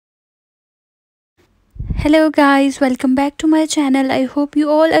Hello guys, welcome back to my channel. I hope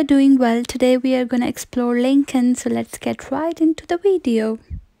you all are doing well. Today we are gonna explore Lincoln, so let's get right into the video.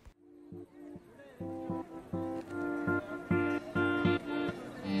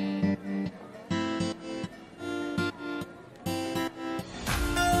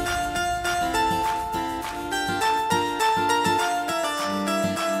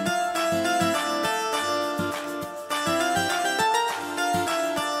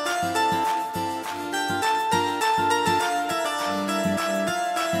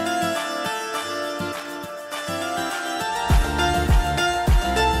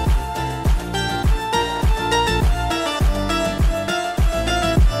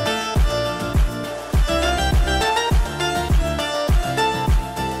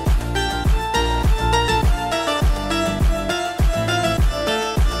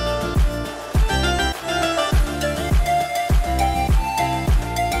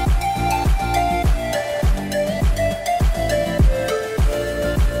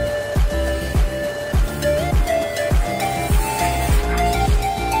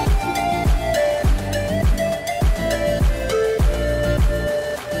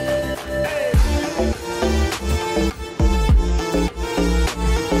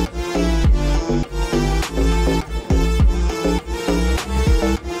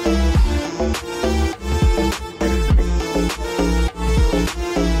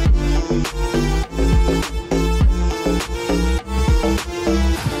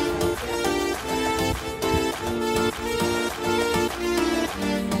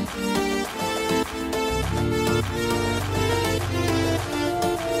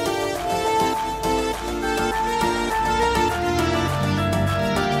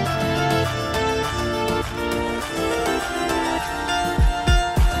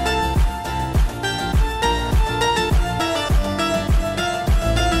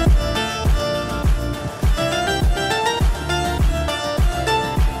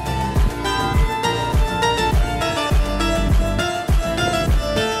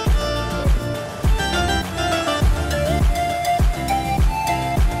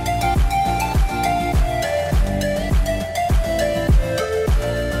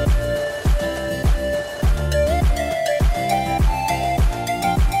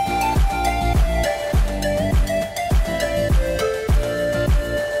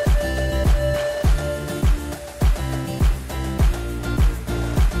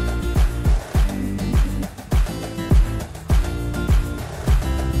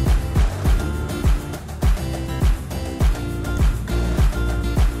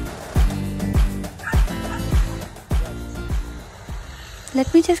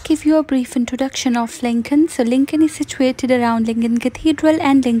 Let me just give you a brief introduction of Lincoln. So Lincoln is situated around Lincoln Cathedral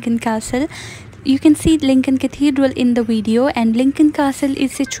and Lincoln Castle. You can see Lincoln Cathedral in the video, and Lincoln Castle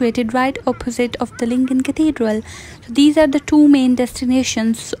is situated right opposite of the Lincoln Cathedral. So these are the two main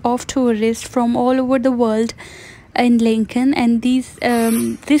destinations of tourists from all over the world in Lincoln, and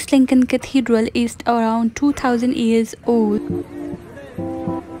this Lincoln Cathedral is around 2000 years old.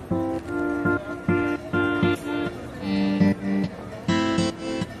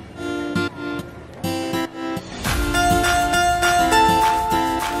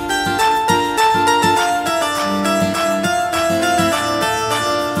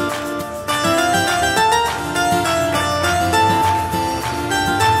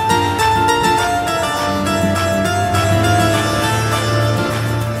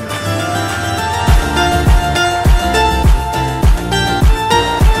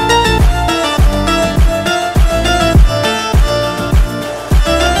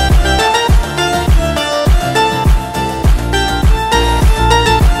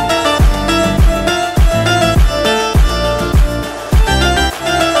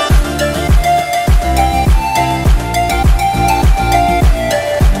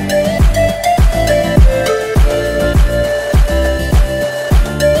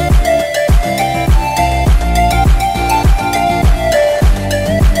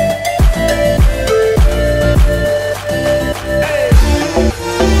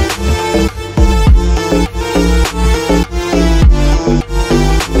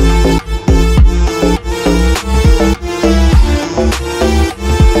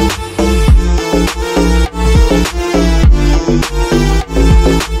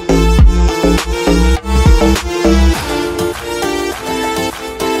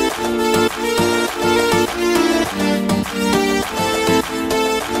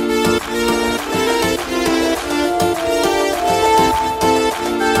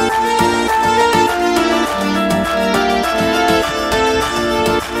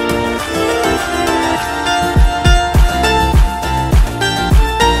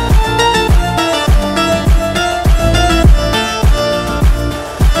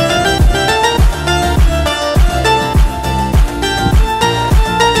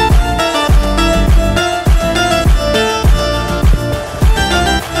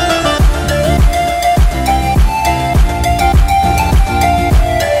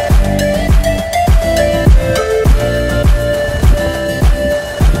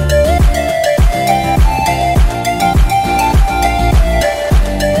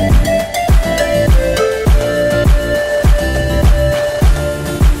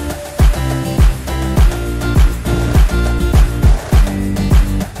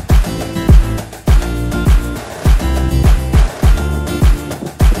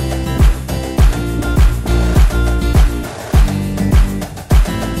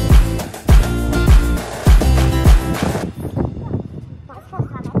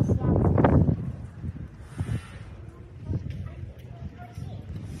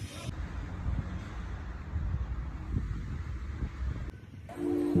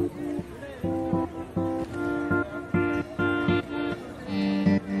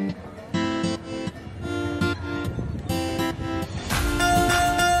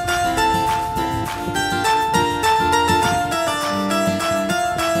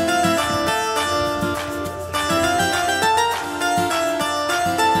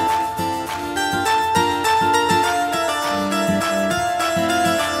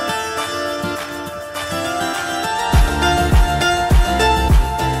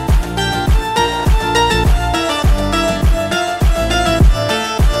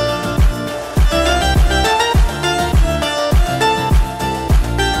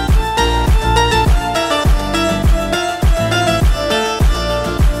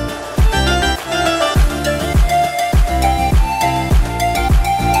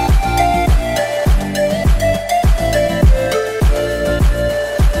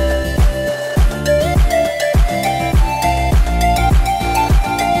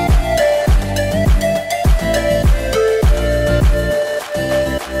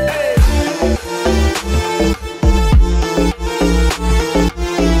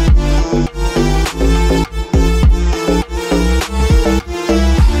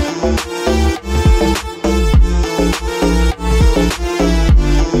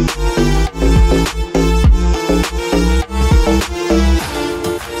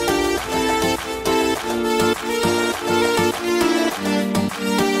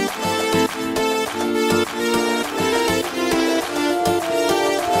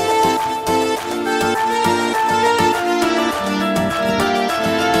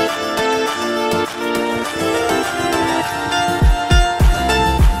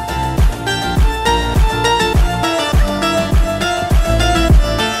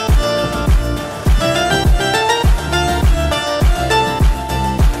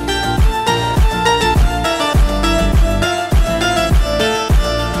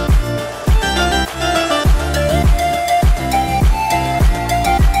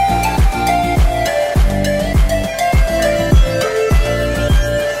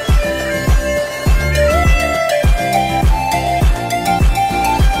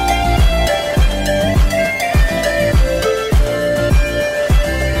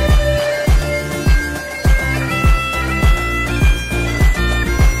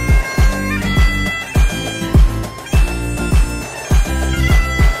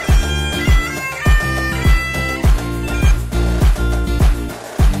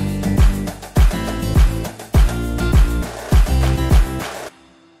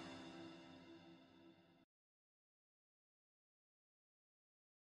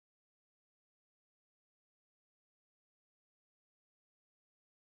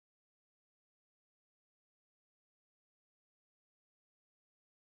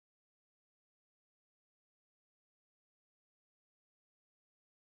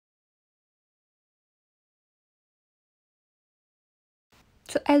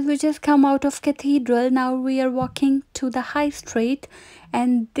 So as we just come out of Cathedral, now we are walking to the High Street,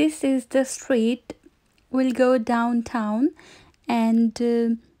 and this is the street. We'll go downtown, and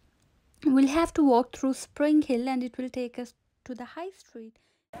we'll have to walk through Spring Hill, and it will take us to the High Street.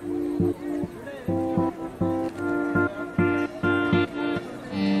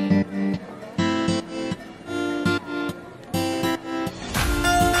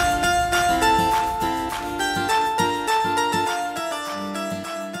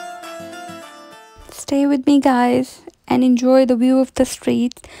 Stay with me, guys, and enjoy the view of the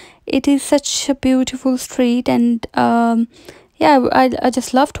street. It is such a beautiful street, and yeah, I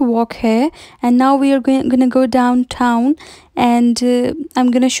just love to walk here. And now we are gonna go downtown, and I'm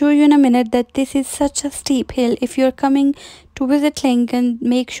gonna show you in a minute that this is such a steep hill. If you're coming to visit Lincoln,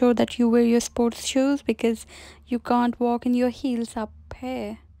 make sure that you wear your sports shoes, because you can't walk in your heels up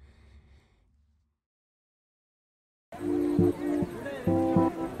here.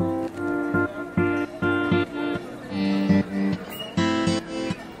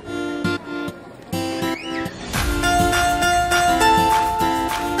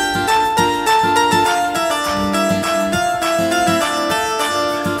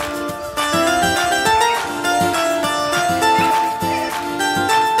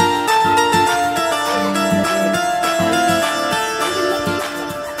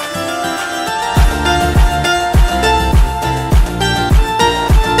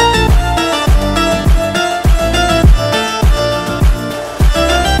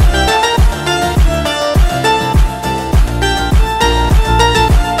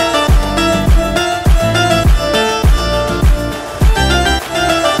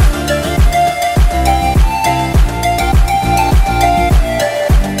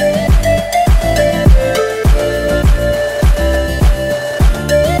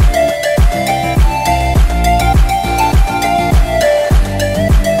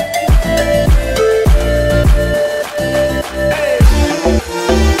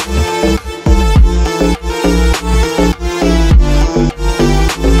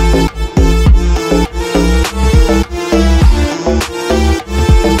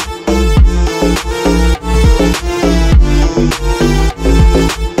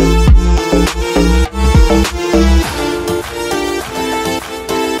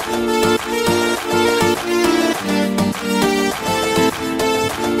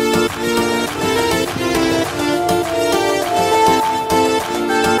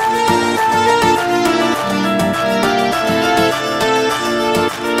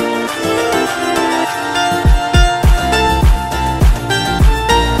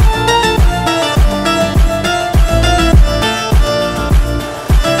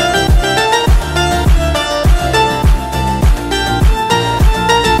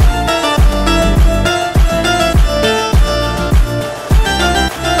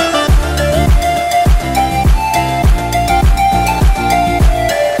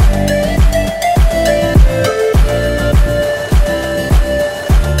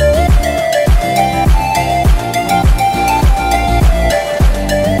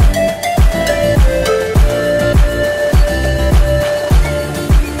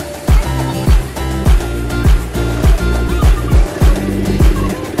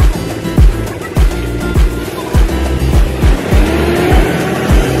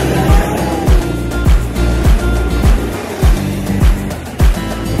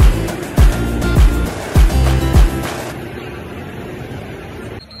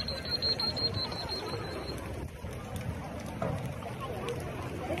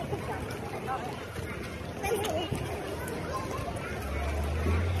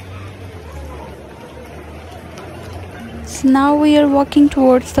 So now we are walking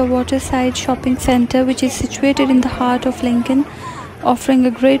towards the Waterside Shopping Center, which is situated in the heart of Lincoln, offering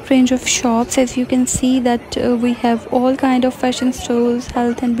a great range of shops. As you can see that we have all kind of fashion stores,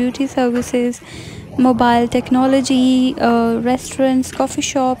 health and beauty services, mobile technology, restaurants, coffee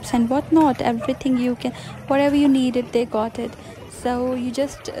shops and whatnot. Everything you can, whatever you needed, they got it. So you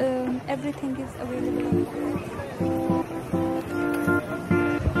just everything is available.